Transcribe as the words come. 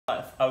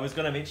I was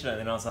going to mention it, and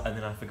then I was like, and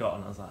then I forgot,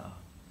 and I was like, oh,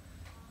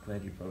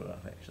 glad you brought it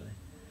up actually.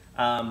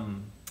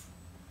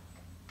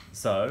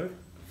 So,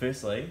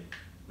 firstly,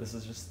 this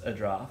is just a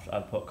draft. I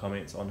put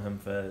comments on him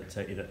to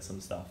edit some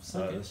stuff.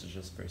 So this is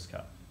just first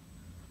cut.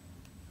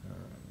 Of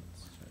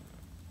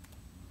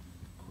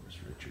course,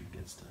 Richard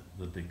gets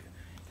the big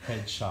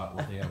headshot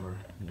with the ever.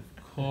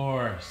 Of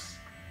course.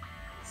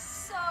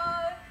 So,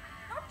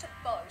 not to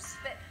boast,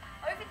 but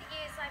over the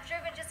years I've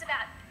driven just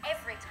about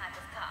every type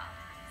of car.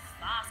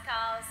 Fast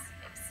cars,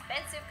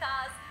 expensive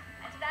cars,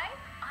 and today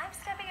I'm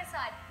stepping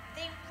aside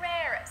the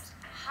rarest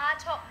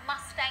hardtop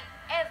Mustang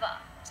ever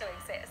to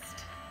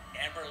exist.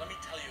 Amber, let me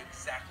tell you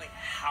exactly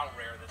how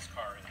rare this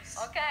car is.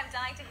 Okay, I'm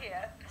dying to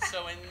hear.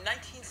 So in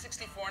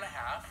 1964 and a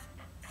half,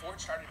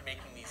 Ford started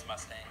making these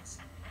Mustangs,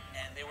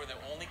 and they were the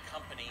only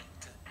company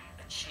to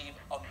achieve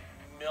 1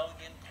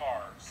 million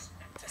cars.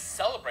 To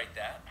celebrate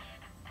that,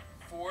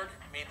 Ford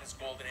made this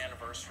golden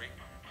anniversary.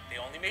 They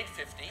only made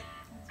 50.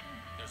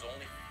 There's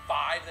only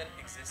 5 that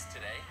exist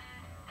today.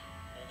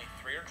 Only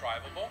 3 are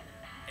drivable,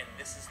 and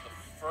this is the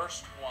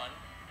first one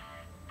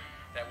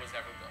that was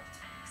ever built.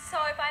 So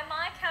by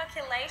my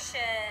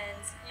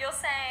calculations, you're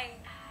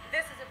saying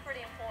this is a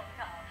pretty important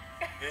car.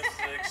 This is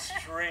an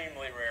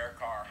extremely rare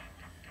car.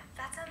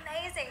 That's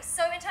amazing.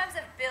 So in terms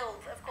of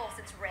build, of course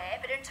it's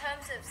rare, but in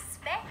terms of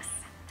specs,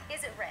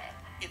 is it rare?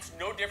 It's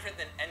no different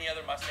than any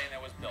other Mustang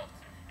that was built.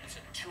 It's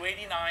a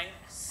 289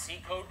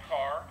 C-code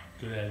car.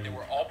 They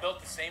were all built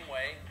the same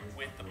way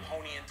with the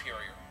pony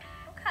interior.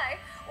 Okay.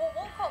 Well,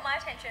 what caught my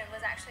attention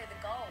was actually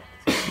the gold.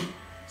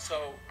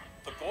 So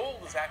the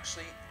gold was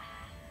actually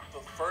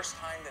the first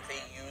time that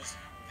they used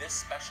this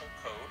special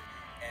code,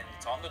 and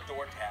it's on the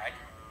door tag.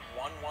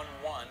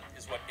 111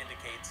 is what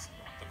indicates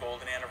the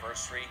golden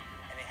anniversary,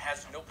 and it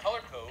has no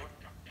color code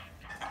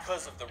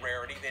because of the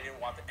rarity. They didn't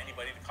want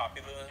anybody to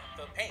copy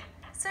the paint.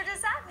 So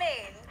does that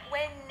mean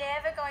we're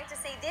never going to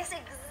see this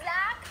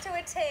exact to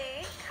a T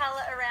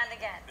color around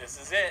again? This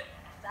is it.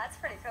 That's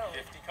pretty cool.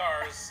 50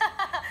 cars.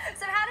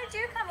 So how did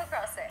you come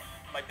across it?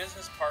 My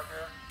business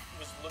partner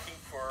was looking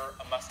for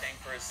a Mustang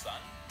for his son,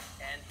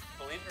 and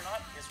believe it or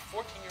not, his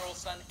 14-year-old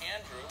son,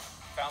 Andrew,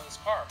 found this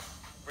car.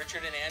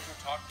 Richard and Andrew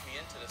talked me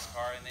into this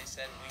car, and they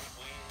said,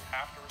 we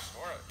have to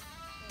restore it.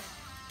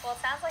 Well,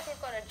 it sounds like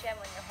you've got a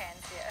gem on your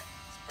hands here.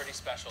 It's pretty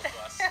special to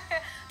us.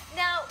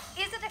 Now,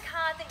 is it a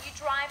car that you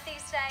drive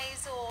these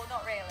days, or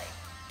not really?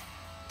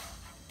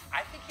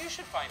 I think you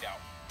should find out.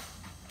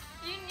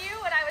 You knew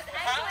what I was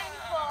angling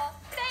for.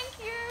 Thank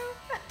you.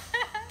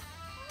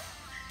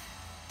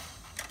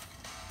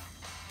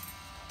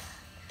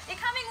 You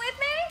coming with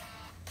me?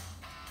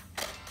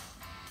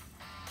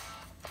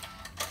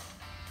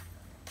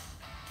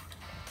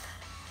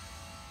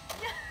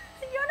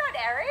 You're not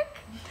Eric.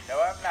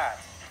 No, I'm not.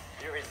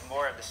 There is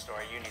more of the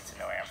story you need to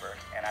know, Amber,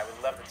 and I would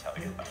love to tell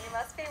you about it. You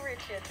must be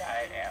Richard then.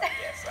 I am,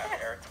 yes. I'm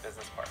Eric's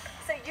business partner.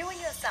 So you and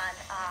your son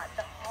are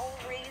the whole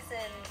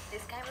reason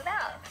this came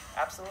about.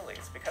 Absolutely.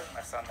 It's because of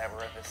my son that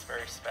we're in this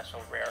very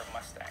special, rare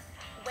Mustang.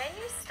 When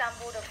you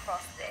stumbled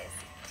across this,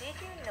 did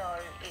you know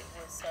it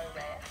was so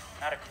rare?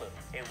 Not a clue.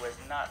 It was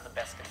not in the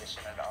best condition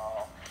at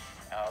all.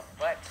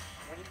 But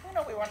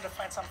we wanted to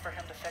find something for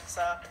him to fix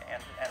up and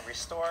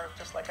restore,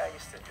 just like I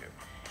used to do.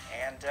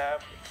 And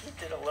he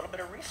did a little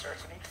bit of research,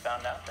 and he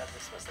found out that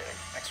this was an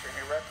extremely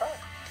rare car.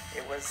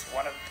 It was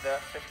one of the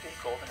 50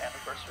 golden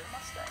anniversary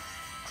Mustangs.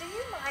 Do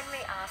you mind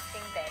me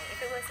asking then, if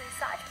it was in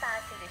such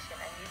bad condition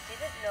and you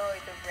didn't know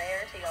the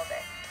rarity of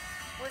it,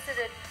 was it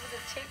a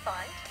cheap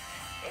find?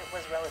 It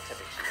was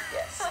relatively cheap,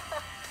 yes.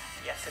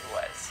 Yes, it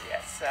was,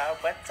 yes.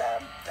 But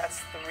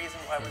that's the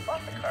reason why we bought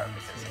the car,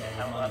 because he didn't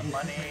have a lot of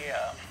money.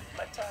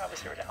 But I was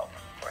here to help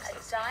him, of course.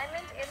 A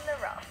diamond in the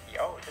rough.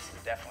 Oh, this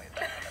is definitely a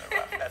diamond in the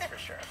rough, that's for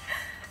sure.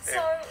 So,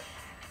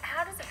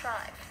 how does it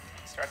drive?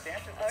 Start the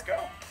engine, let's go.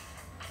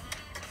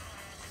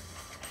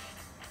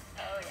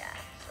 Oh, yeah.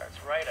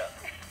 Starts right up.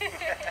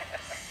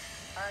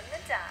 On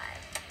the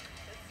dime.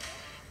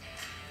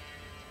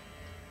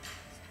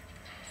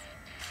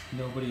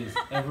 Nobody has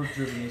ever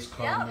driven this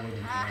car more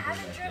than I Amber.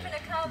 haven't driven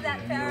a car with that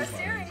Yeah, power nobody.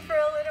 steering for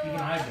a little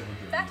Even while. I've never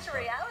driven Back this to car.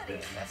 reality.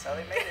 That's how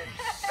they made it.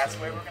 That's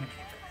the way we're going to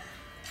keep it.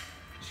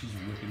 She's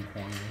whipping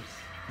corners.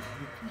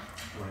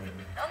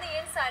 On the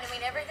inside, I mean,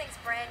 everything's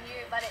brand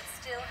new, but it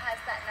still has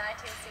that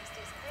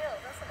 1960s feel,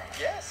 doesn't it?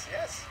 Yes,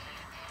 yes.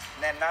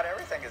 And then not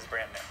everything is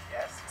brand new,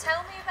 yes.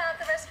 Tell me about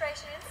the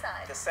restoration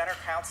inside. The center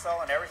console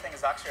and everything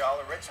is actually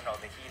all original.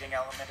 The heating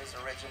element is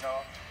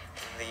original.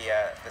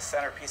 The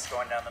centerpiece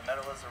going down the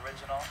middle is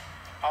original.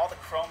 All the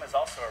chrome is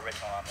also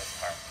original on this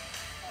car.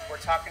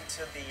 We're talking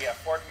to the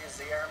Ford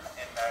Museum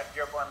in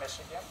Dearborn,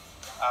 Michigan.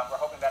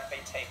 We're hoping that they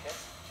take it.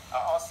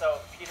 Also,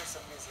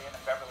 Peterson Museum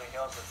in Beverly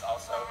Hills is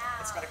also,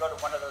 it's going to go to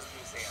one of those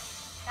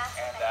museums. That's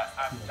And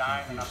I'm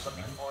dying and I'm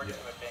looking forward to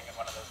it being in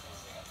one of those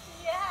museums.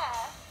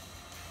 Yeah.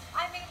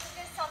 I mean, it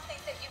is something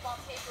that you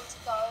want people to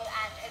go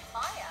and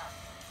admire.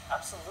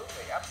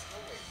 Absolutely,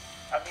 absolutely.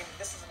 I mean,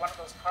 this is one of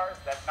those cars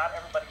that not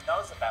everybody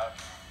knows about.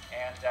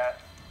 And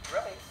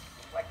really,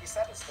 like you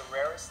said, it's the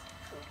rarest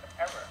coupe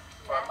ever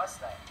for a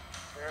Mustang.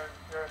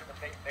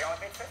 they only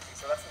made 50,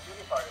 so that's the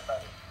beauty part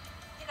about it.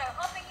 You know,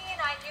 hopping in,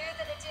 I knew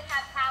that it didn't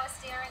have power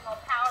steering or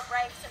power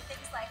brakes and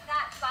things like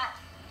that, but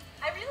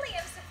I really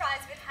am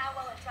surprised with how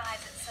well it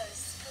drives. It's so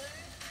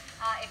smooth.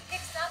 It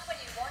picks up when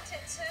you want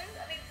it to.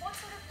 I mean, what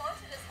sort of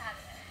motor does it have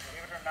in it?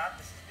 Believe it or not,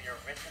 this is the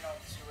original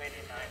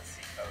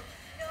 289C code.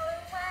 No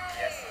way.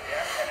 Yes,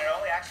 and it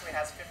only actually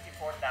has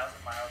 54,000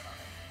 miles on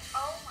it.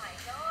 Oh my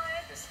god.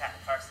 This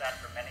car sat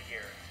for many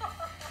years.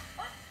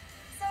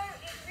 So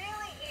it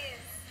really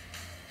is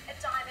a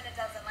dime in a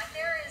dozen. Like,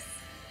 there is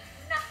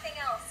nothing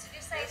else. Did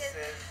you say This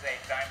is a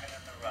diamond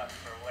in the rough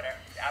for whatever.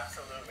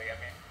 Absolutely. I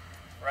mean,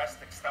 for us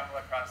to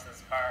stumble across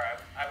this car,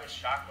 I was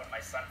shocked when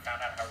my son found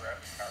out how rare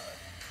this car was.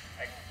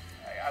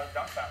 I was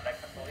dumbfounded. I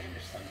couldn't believe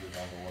it. Son did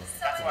all the work.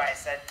 So That's why I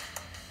said,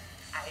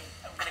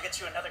 I'm going to get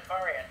you another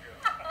car, Andrew.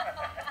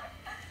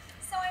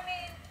 So, I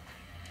mean,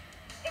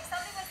 if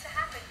something was to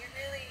happen, you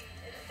really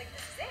think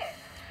this is it?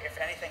 If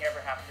anything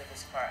ever happened to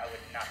this car, I would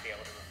not be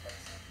able to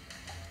replace it.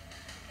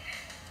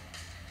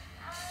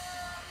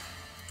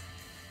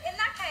 In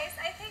that case,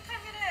 I think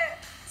I'm going to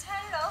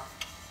turn it off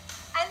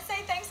and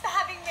say thanks for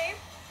having me.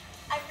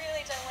 I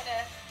really don't want to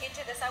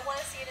enter this. I want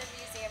to see it in a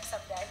museum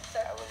someday. So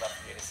I would love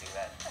for you to see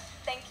that.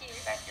 thank you.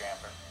 Thank you,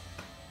 Amber.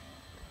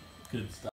 Good stuff.